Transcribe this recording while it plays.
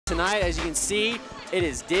Tonight, as you can see, it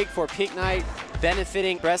is Dig for Pink Night,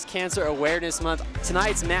 benefiting Breast Cancer Awareness Month.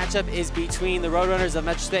 Tonight's matchup is between the Roadrunners of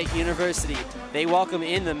Metro State University. They welcome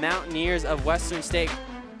in the Mountaineers of Western State.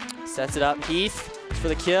 Sets it up, Heath for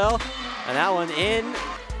the kill, and that one in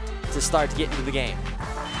to start to get into the game.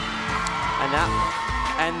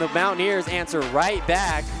 And the Mountaineers answer right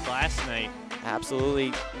back. Last night. Absolutely.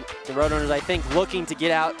 The Roadrunners, I think, looking to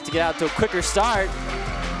get out to a quicker start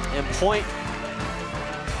and point.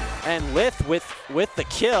 And Lith with the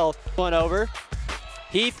kill. One over.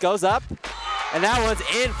 Heath goes up, and that one's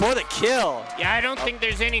in for the kill. Yeah, I don't think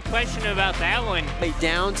there's any question about that one. They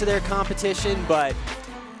down to their competition, but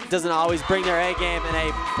doesn't always bring their A game. And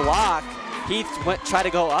a block. Heath tried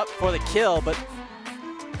to go up for the kill, but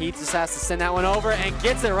Heath just has to send that one over and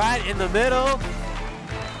gets it right in the middle.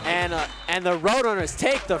 And the Roadrunners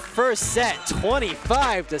take the first set,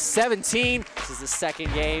 25-17. This is the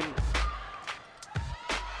second game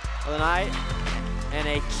of the night. And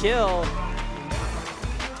a kill.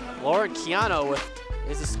 Lauren Quijano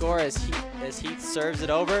is the score as Heath serves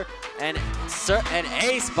it over. And an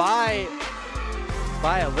ace by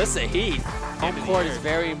Alysa Heath. Home court is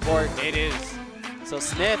very important. It is. So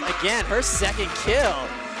Smith, again, her second kill.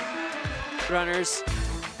 Runners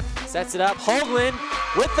sets it up. Hoagland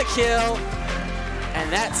with the kill. And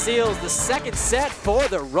that seals the second set for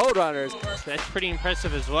the Roadrunners. That's pretty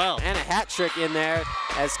impressive as well. And a hat trick in there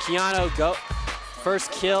as Quijano first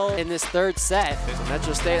kill in this third set.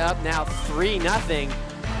 Metro State up now 3-0.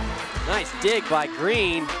 Nice dig by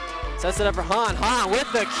Green. Sets it up for Hahn. Hahn with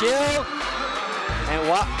the kill. And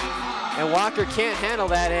Walker can't handle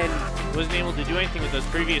that and wasn't able to do anything with those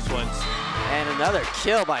previous ones. And another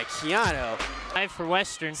kill by Quijano. 5 for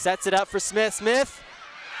Western. Sets it up for Smith. Smith.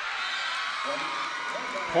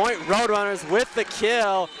 Point Roadrunners with the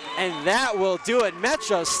kill, and that will do it.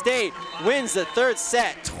 Metro State wins the third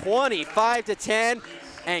set, 25-10,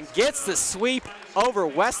 and gets the sweep over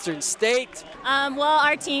Western State. Well,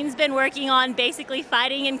 our team's been working on basically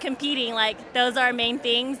fighting and competing. Like, those are our main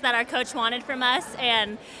things that our coach wanted from us,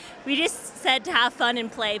 and we just said to have fun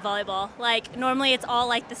and play volleyball. Like, normally it's all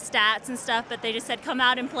like the stats and stuff, but they just said come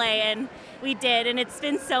out and play, and we did, and it's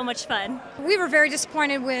been so much fun. We were very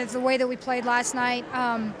disappointed with the way that we played last night,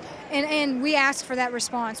 and we asked for that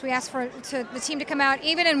response. We asked for the team to come out,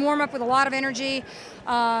 even in warm-up, with a lot of energy,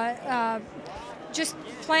 just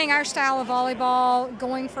playing our style of volleyball,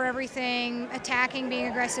 going for everything, attacking, being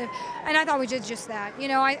aggressive, and I thought we did just that. You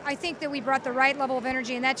know, I think that we brought the right level of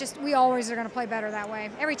energy, and we always are going to play better that way.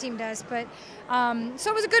 Every team does, but so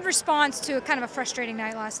it was a good response to kind of a frustrating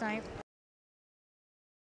night last night.